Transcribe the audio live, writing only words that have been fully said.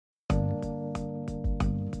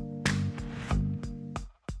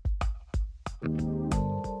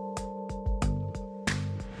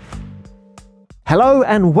Hello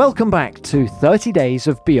and welcome back to 30 Days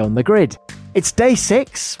of Beyond the Grid. It's day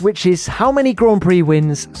 6, which is how many Grand Prix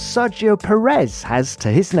wins Sergio Perez has to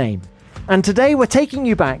his name. And today we're taking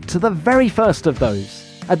you back to the very first of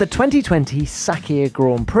those, at the 2020 Sakhir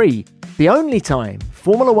Grand Prix, the only time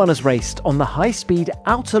Formula One has raced on the high-speed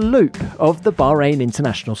outer loop of the Bahrain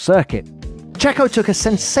International Circuit. Checo took a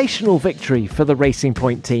sensational victory for the Racing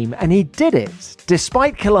Point team, and he did it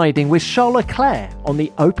despite colliding with Charles Leclerc on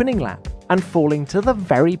the opening lap and falling to the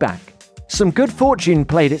very back. Some good fortune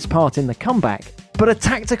played its part in the comeback, but a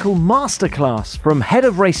tactical masterclass from head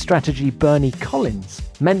of race strategy Bernie Collins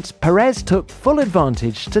meant Perez took full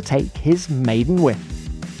advantage to take his maiden win.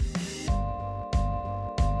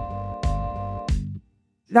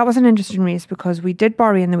 That was an interesting race because we did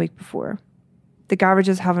Bahrain the week before. The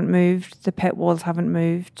garages haven't moved, the pit walls haven't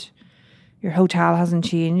moved, your hotel hasn't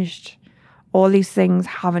changed. All these things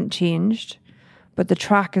haven't changed, but the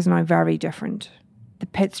track is now very different. The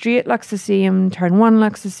pit straight looks the same, turn 1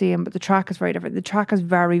 looks the same, but the track is very different. The track has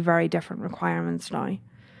very, very different requirements now.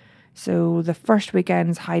 So the first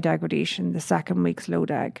weekend's high degradation, the second week's low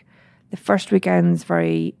deg. The first weekend's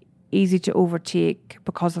very easy to overtake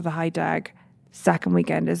because of the high deg. Second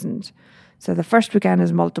weekend isn't. So the first weekend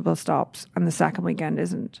is multiple stops and the second weekend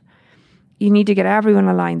isn't. You need to get everyone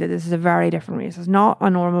aligned that this is a very different race. It's not a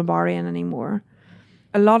normal Bahrain anymore.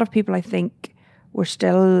 A lot of people, I think, were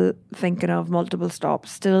still thinking of multiple stops,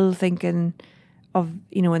 still thinking of,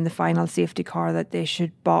 in the final safety car that they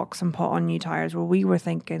should box and put on new tyres, where we were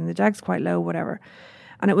thinking the deg's quite low, whatever.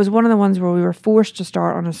 And it was one of the ones where we were forced to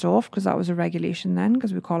start on a soft because that was a regulation then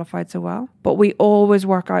because we qualified so well. But we always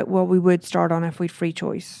work out what we would start on if we'd free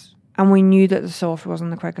choice. And we knew that the soft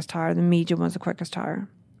wasn't the quickest tyre, the medium was the quickest tyre.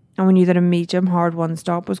 And we knew that a medium hard one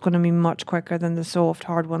stop was going to be much quicker than the soft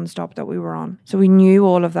hard one stop that we were on. So we knew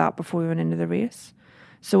all of that before we went into the race.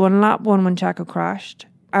 So on lap 1 when Checo crashed,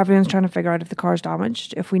 everyone's trying to figure out if the car's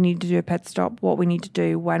damaged, if we need to do a pit stop, what we need to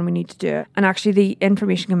do, when we need to do it. And actually the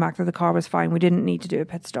information came back that the car was fine. We didn't need to do a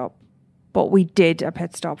pit stop. But we did a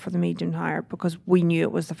pit stop for the medium tyre because we knew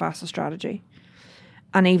it was the fastest strategy.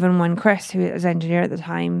 And even when Chris, who was engineer at the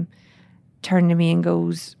time, turned to me and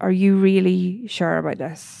goes, "Are you really sure about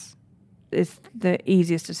this?" It's the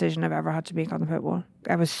easiest decision I've ever had to make on the pit wall.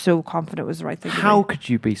 I was so confident it was the right thing to do. How could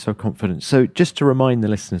you be so confident? So just to remind the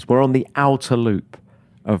listeners, we're on the outer loop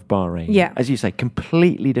of Bahrain. Yeah. As you say,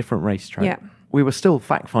 completely different racetrack. Yeah. We were still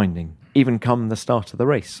fact-finding, even come the start of the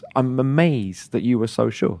race. I'm amazed that you were so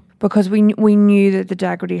sure. Because we knew that the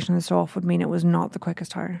degradation of the soft would mean it was not the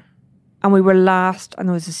quickest tyre. And we were last, and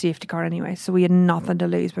there was a safety car anyway, so we had nothing to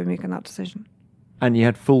lose by making that decision. And you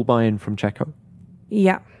had full buy-in from Checo?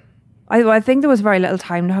 Yeah. I think there was very little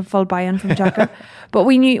time to have full buy-in from Checo. But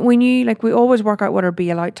we knew, like, we always work out what our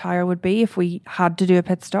bailout tyre would be if we had to do a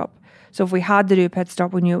pit stop. So if we had to do a pit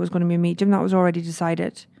stop, we knew it was going to be a medium. That was already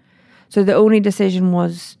decided. So the only decision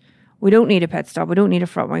was, we don't need a pit stop, we don't need a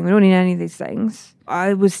front wing, we don't need any of these things.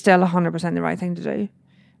 I was still 100% the right thing to do.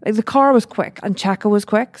 Like, the car was quick and Checo was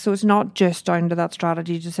quick, so it's not just down to that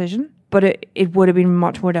strategy decision. But it would have been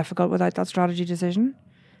much more difficult without that strategy decision.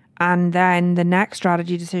 And then the next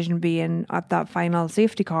strategy decision being at that final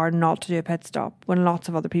safety car not to do a pit stop when lots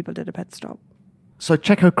of other people did a pit stop. So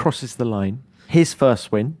Checo crosses the line. His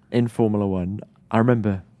first win in Formula One. I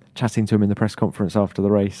remember chatting to him in the press conference after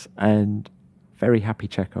the race, and very happy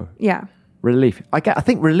Checo. Yeah. Relief. I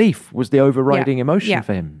think relief was the overriding emotion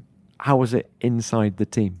for him. How was it inside the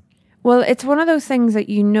team? Well, it's one of those things that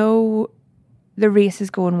you know the race is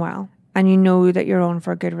going well and you know that you're on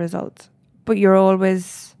for a good result, but you're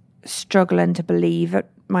always struggling to believe it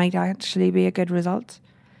might actually be a good result.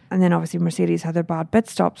 And then obviously Mercedes had their bad pit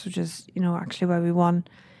stops, which is, actually why we won.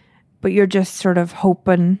 But you're just sort of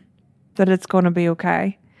hoping that it's going to be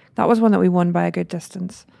okay. That was one that we won by a good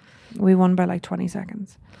distance. We won by like 20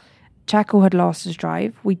 seconds. Checo had lost his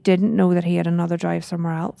drive. We didn't know that he had another drive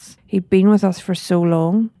somewhere else. He'd been with us for so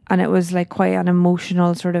long, and it was like quite an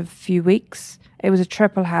emotional sort of few weeks. It was a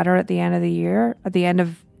triple header at the end of the year, at the end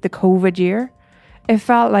of the COVID year. It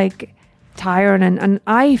felt like tiring, and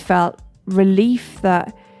I felt relief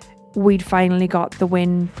that we'd finally got the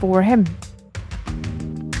win for him.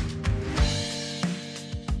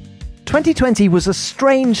 2020 was a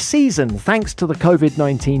strange season thanks to the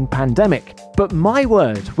COVID-19 pandemic. But my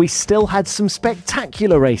word, we still had some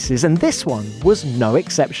spectacular races, and this one was no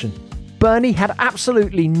exception. Bernie had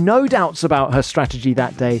absolutely no doubts about her strategy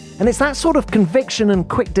that day, and it's that sort of conviction and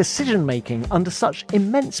quick decision-making under such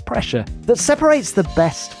immense pressure that separates the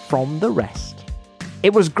best from the rest.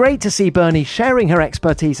 It was great to see Bernie sharing her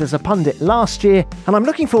expertise as a pundit last year, and I'm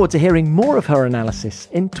looking forward to hearing more of her analysis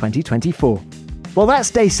in 2024. Well, that's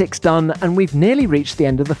day 6 done, and we've nearly reached the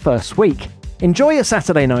end of the first week. Enjoy your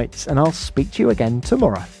Saturday nights, and I'll speak to you again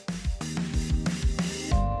tomorrow.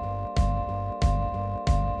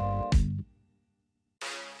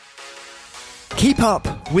 Keep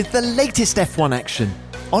up with the latest F1 action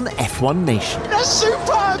on F1 Nation. A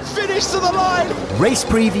superb finish to the line! Race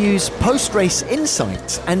previews, post-race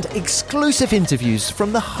insights, and exclusive interviews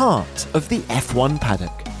from the heart of the F1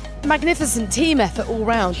 paddock. Magnificent team effort all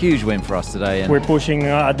round. Huge win for us today. We're pushing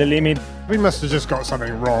at the limit. We must have just got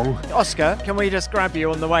something wrong. Oscar, can we just grab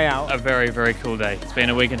you on the way out? A very, very cool day. It's been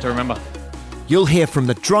a weekend to remember. You'll hear from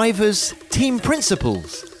the drivers, team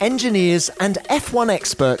principals, engineers, and F1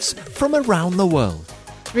 experts from around the world.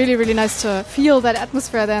 Really, really nice to feel that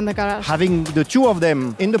atmosphere there in the garage. Having the two of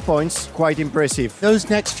them in the points, quite impressive. Those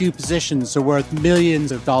next few positions are worth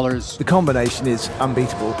millions of dollars. The combination is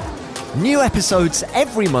unbeatable. New episodes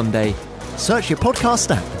every Monday. Search your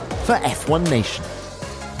podcast app for F1 Nation.